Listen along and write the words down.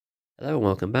Hello and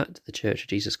welcome back to the Church of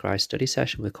Jesus Christ study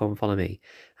session with Come Follow Me.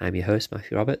 I'm your host,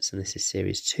 Matthew Roberts, and this is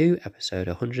Series 2, Episode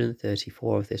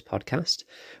 134 of this podcast.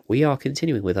 We are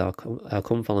continuing with our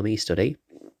Come Follow Me study,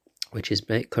 which is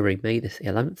covering May the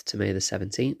 11th to May the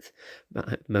 17th,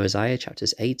 Mosiah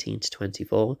chapters 18 to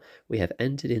 24. We have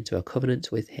entered into a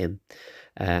covenant with him.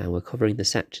 And we're covering the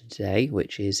section today,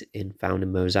 which is found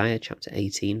in Mosiah chapter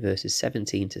 18, verses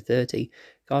 17 to 30.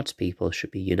 God's people should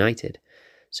be united.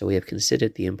 So we have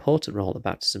considered the important role that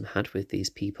baptism had with these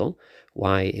people,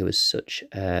 why it was such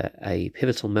a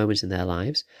pivotal moment in their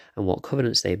lives, and what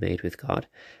covenants they made with God.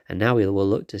 And now we will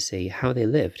look to see how they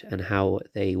lived and how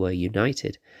they were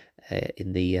united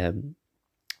in the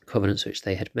covenants which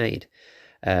they had made.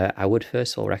 I would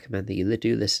first of all recommend that you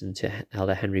do listen to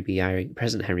Elder Henry B. Eyring,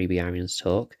 President Henry B. Eyring's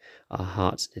talk, Our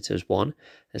Hearts Knit as One,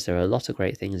 as there are a lot of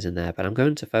great things in there, but I'm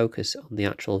going to focus on the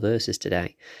actual verses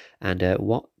today and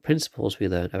what principles we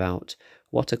learn about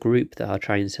what a group that are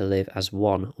trying to live as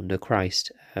one under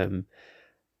Christ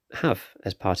have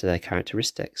as part of their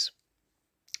characteristics.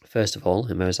 First of all,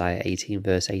 in Mosiah 18,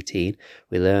 verse 18,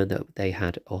 we learn that they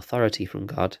had authority from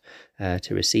God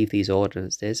to receive these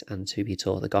ordinances and to be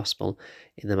taught the gospel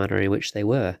in the manner in which they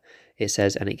were. It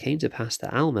says, "And it came to pass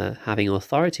that Alma, having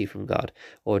authority from God,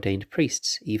 ordained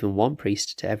priests, even one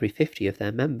priest to every 50 of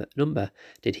their number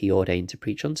did he ordain to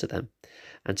preach unto them,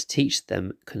 and to teach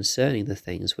them concerning the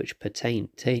things which pertaining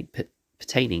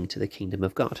to the kingdom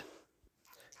of God."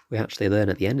 We actually learn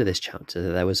at the end of this chapter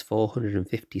that there was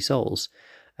 450 souls,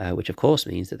 which of course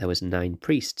means that there was 9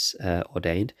 priests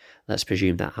ordained. Let's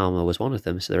presume that Alma was one of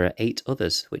them, so there are 8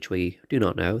 others, which we do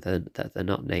not know, that they're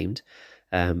not named.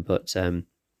 But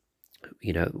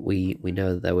we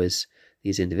know that there was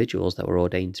these individuals that were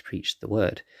ordained to preach the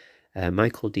word.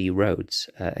 Michael D. Rhodes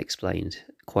explained,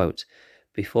 quote,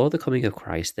 "Before the coming of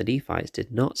Christ, the Nephites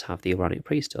did not have the Aaronic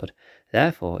priesthood.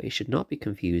 Therefore, it should not be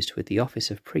confused with the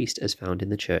office of priest as found in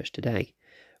the church today.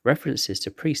 References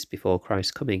to priests before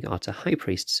Christ's coming are to high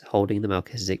priests holding the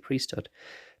Melchizedek priesthood.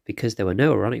 Because there were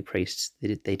no Aaronic priests,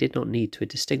 they did not need to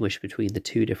distinguish between the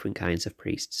two different kinds of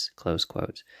priests." Close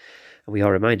quote. And we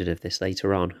are reminded of this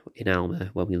later on in Alma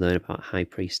when we learn about high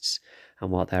priests and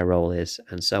what their role is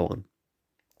and so on.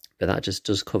 But that just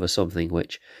does cover something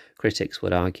which critics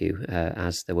would argue,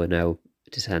 as there were no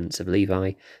descendants of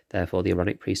Levi, therefore the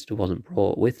Aaronic priesthood wasn't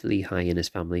brought with Lehi and his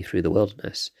family through the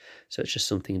wilderness. So it's just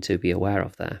something to be aware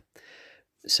of there.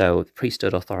 So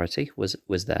priesthood authority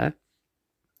was there.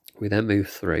 We then move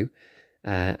through,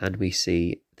 and we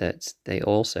see that they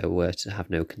also were to have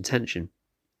no contention.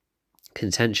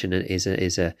 Contention is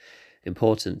a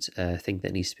important thing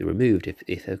that needs to be removed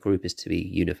if a group is to be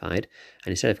unified.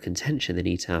 And instead of contention, they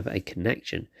need to have a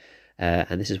connection.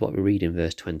 And this is what we read in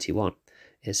verse 21.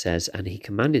 It says, "And he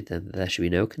commanded them that there should be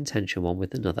no contention one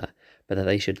with another, but that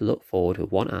they should look forward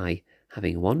with one eye,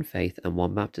 having one faith and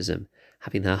one baptism,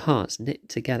 having their hearts knit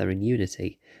together in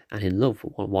unity and in love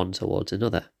one towards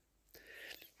another."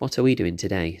 What are we doing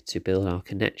today to build our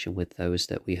connection with those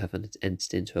that we have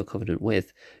entered into a covenant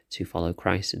with to follow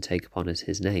Christ and take upon us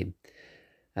his name?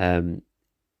 In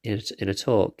a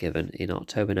talk given in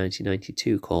October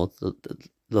 1992 called The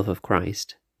Love of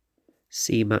Christ,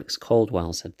 C. Max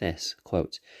Caldwell said this,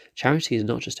 quote, "Charity is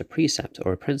not just a precept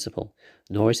or a principle,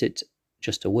 nor is it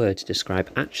just a word to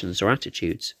describe actions or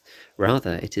attitudes.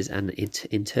 Rather, it is an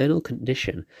internal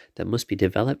condition that must be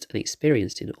developed and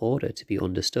experienced in order to be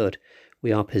understood.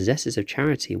 We are possessors of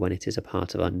charity when it is a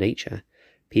part of our nature.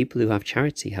 People who have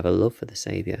charity have a love for the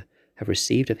Saviour, have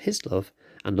received of his love,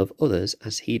 and love others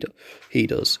as he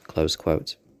does." Close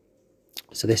quote.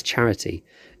 So this charity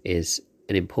is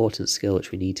an important skill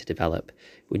which we need to develop.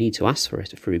 We need to ask for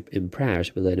it in prayer,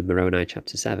 as we learn in Moroni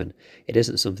chapter 7. It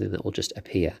isn't something that will just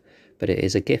appear, but it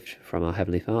is a gift from our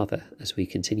Heavenly Father as we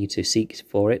continue to seek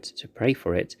for it, to pray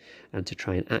for it, and to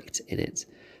try and act in it.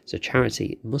 So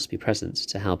charity must be present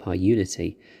to help our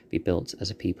unity be built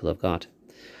as a people of God.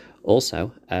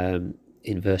 Also,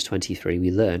 in verse 23,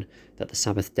 we learn that the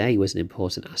Sabbath day was an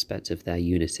important aspect of their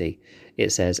unity.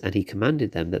 It says, "And he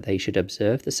commanded them that they should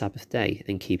observe the Sabbath day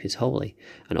and keep it holy,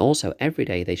 and also every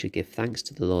day they should give thanks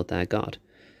to the Lord their God."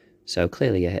 So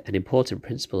clearly an important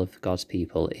principle of God's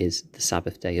people is the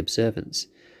Sabbath day observance,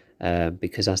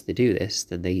 because as they do this,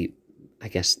 then they, I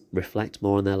guess, reflect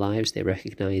more on their lives. They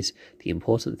recognize the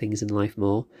important things in life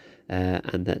more,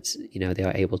 and that, they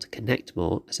are able to connect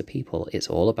more as a people. It's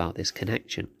all about this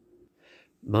connection.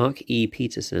 Mark E.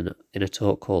 Peterson, in a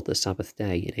talk called The Sabbath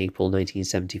Day in April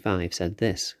 1975, said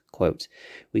this, quote,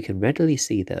 "We can readily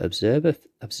see that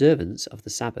observance of the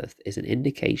Sabbath is an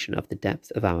indication of the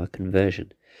depth of our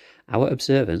conversion. Our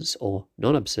observance or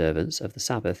non-observance of the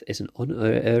Sabbath is an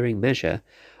unerring measure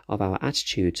of our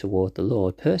attitude toward the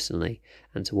Lord personally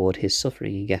and toward his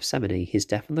suffering in Gethsemane, his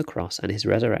death on the cross, and his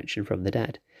resurrection from the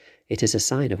dead. It is a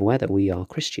sign of whether we are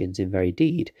Christians in very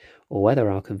deed, or whether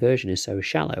our conversion is so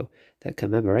shallow that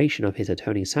commemoration of his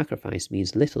atoning sacrifice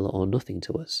means little or nothing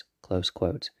to us." Close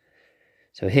quote.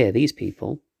 So here, these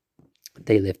people,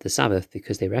 they lived the Sabbath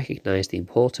because they recognized the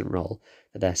important role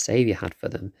that their Saviour had for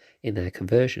them in their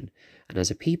conversion. And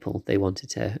as a people, they wanted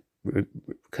to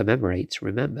commemorate,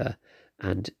 remember,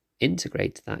 and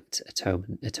integrate that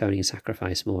atoning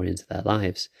sacrifice more into their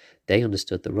lives. They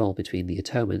understood the role between the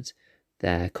atonement,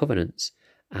 their covenants,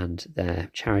 and their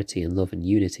charity and love and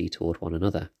unity toward one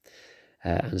another.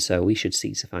 And so we should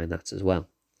seek to find that as well.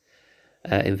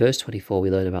 In verse 24,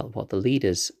 we learn about what the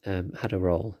leaders had a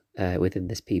role within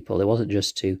this people. It wasn't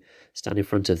just to stand in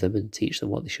front of them and teach them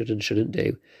what they should and shouldn't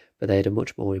do, but they had a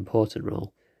much more important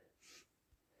role.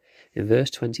 In verse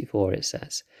 24 it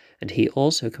says, "And he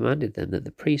also commanded them that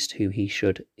the priest whom he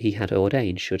had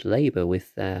ordained should labour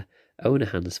with their own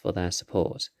hands for their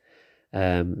support."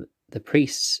 The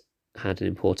priests had an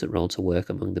important role to work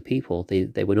among the people.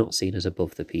 They were not seen as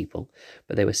above the people,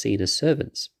 but they were seen as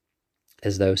servants,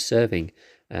 as those serving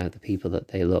the people that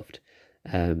they loved.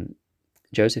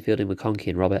 Joseph Fielding McConkie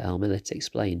and Robert L. Millett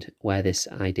explained where this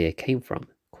idea came from.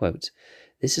 Quote,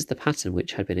 "This is the pattern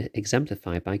which had been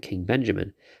exemplified by King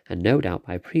Benjamin, and no doubt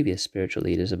by previous spiritual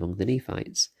leaders among the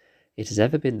Nephites. It has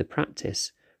ever been the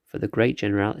practice for the great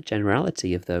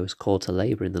generality of those called to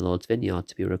labour in the Lord's vineyard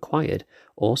to be required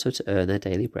also to earn their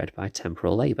daily bread by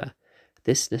temporal labour.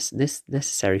 This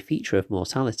necessary feature of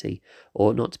mortality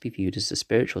ought not to be viewed as a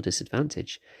spiritual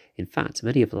disadvantage. In fact,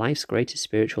 many of life's greatest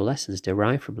spiritual lessons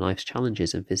derive from life's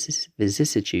challenges and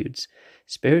vicissitudes.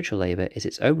 Spiritual labour is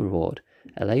its own reward,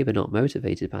 a labour not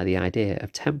motivated by the idea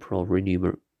of temporal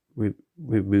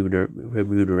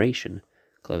remuneration."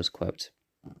 Close quote.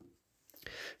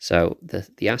 So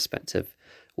the aspect of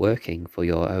working for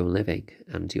your own living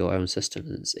and your own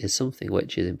sustenance is something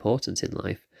which is important in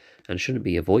life and shouldn't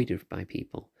be avoided by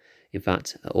people. In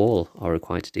fact, all are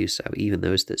required to do so, even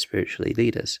those that spiritually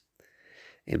lead us.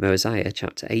 In Mosiah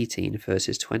chapter 18,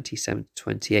 verses 27 to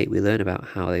 28, we learn about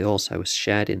how they also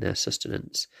shared in their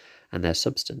sustenance and their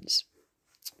substance.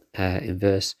 In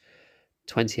verse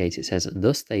 28 it says, "And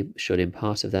thus they should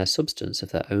impart of their substance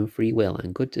of their own free will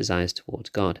and good desires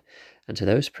towards God, and to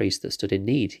those priests that stood in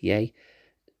need, yea,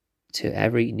 to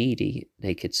every needy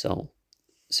naked soul."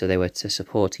 So they were to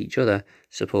support each other,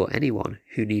 support anyone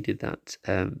who needed that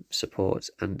support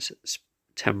and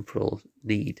temporal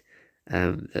need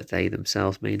that they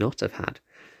themselves may not have had.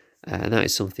 And that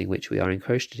is something which we are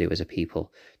encouraged to do as a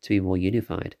people, to be more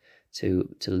unified,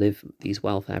 to live these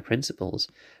welfare principles,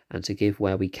 and to give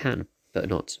where we can, but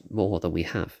not more than we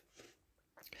have.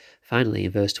 Finally,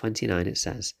 in verse 29 it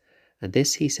says, "And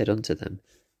this he said unto them,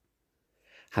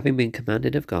 having been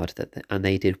commanded of God, and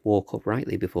they did walk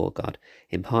uprightly before God,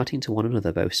 imparting to one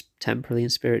another both temporally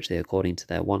and spiritually according to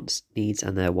their wants, needs,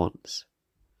 and their wants."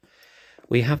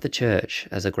 We have the church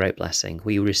as a great blessing.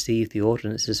 We receive the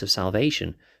ordinances of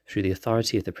salvation through the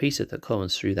authority of the priesthood that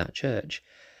comes through that church.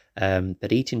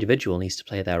 But each individual needs to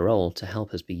play their role to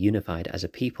help us be unified as a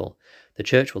people. The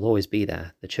church will always be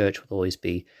there. The church will always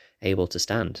be able to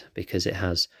stand because it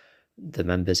has the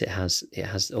members, it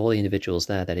has all the individuals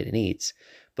there that it needs.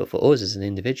 But for us as an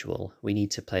individual, we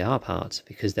need to play our part,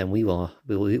 because then we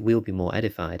will be more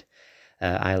edified.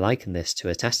 I liken this to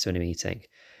a testimony meeting.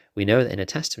 We know that in a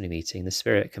testimony meeting, the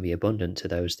Spirit can be abundant to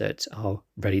those that are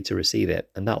ready to receive it,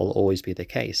 and that will always be the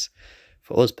case.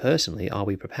 For us personally, are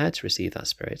we prepared to receive that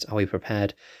Spirit? Are we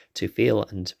prepared to feel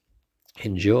and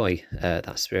enjoy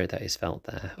that Spirit that is felt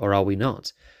there, or are we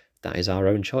not? That is our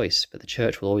own choice, but the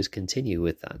church will always continue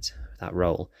with that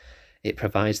role. It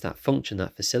provides that function,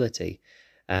 that facility,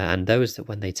 and those that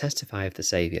when they testify of the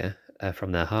Saviour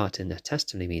from their heart in a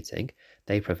testimony meeting,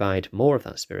 they provide more of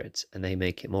that Spirit, and they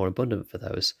make it more abundant for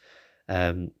those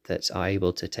that are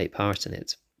able to take part in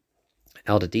it.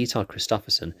 Elder D. Todd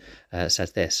Christofferson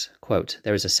says this, quote,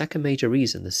 "There is a second major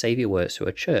reason the Saviour works through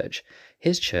a church,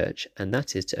 his church, and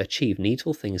that is to achieve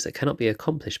needful things that cannot be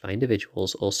accomplished by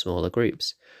individuals or smaller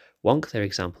groups. One clear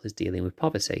example is dealing with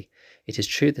poverty. It is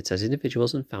true that as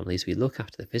individuals and families we look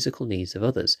after the physical needs of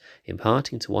others,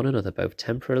 imparting to one another both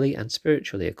temporally and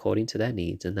spiritually according to their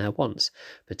needs and their wants,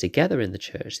 but together in the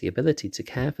church the ability to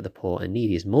care for the poor and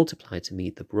needy is multiplied to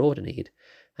meet the broader need,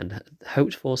 and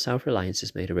hoped-for self-reliance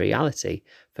is made a reality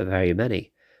for very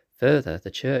many. Further, the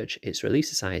Church, its relief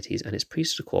societies, and its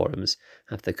priesthood quorums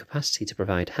have the capacity to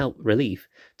provide relief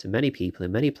to many people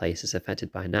in many places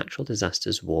affected by natural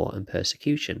disasters, war, and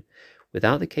persecution.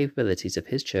 Without the capabilities of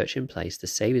his Church in place, the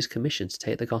Saviour's commission to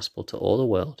take the gospel to all the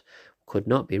world could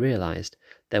not be realized.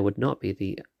 There would not be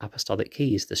the apostolic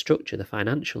keys, the structure, the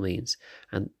financial means,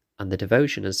 and the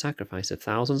devotion and sacrifice of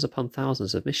thousands upon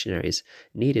thousands of missionaries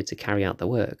needed to carry out the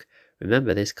work.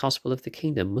 Remember, this gospel of the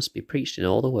kingdom must be preached in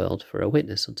all the world for a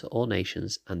witness unto all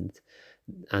nations, and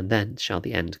then shall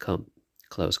the end come."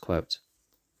 Close quote.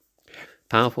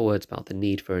 Powerful words about the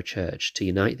need for a church to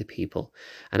unite the people.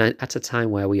 And at a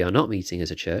time where we are not meeting as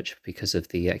a church because of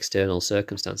the external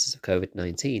circumstances of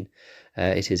COVID-19,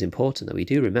 it is important that we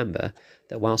do remember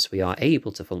that whilst we are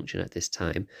able to function at this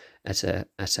time at a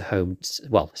home,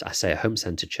 well, I say a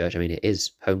home-centered church, I mean it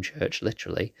is home church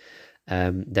literally,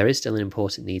 there is still an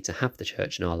important need to have the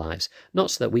church in our lives,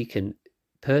 not so that we can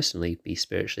personally be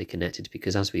spiritually connected,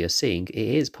 because as we are seeing, it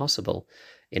is possible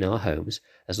in our homes,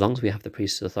 as long as we have the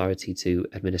priest's authority to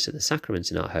administer the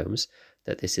sacraments in our homes,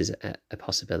 that this is a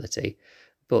possibility.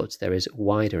 But there is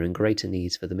wider and greater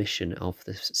needs for the mission of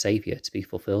the Saviour to be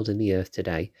fulfilled in the earth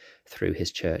today through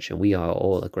his church, and we are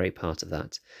all a great part of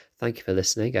that. Thank you for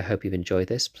listening. I hope you've enjoyed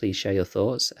this. Please share your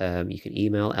thoughts. You can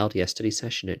email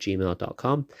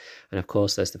ldsstudysession@gmail.com, and of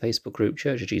course there's the Facebook group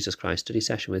Church of Jesus Christ Study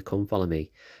Session with Come Follow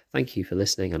Me. Thank you for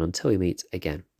listening, and until we meet again.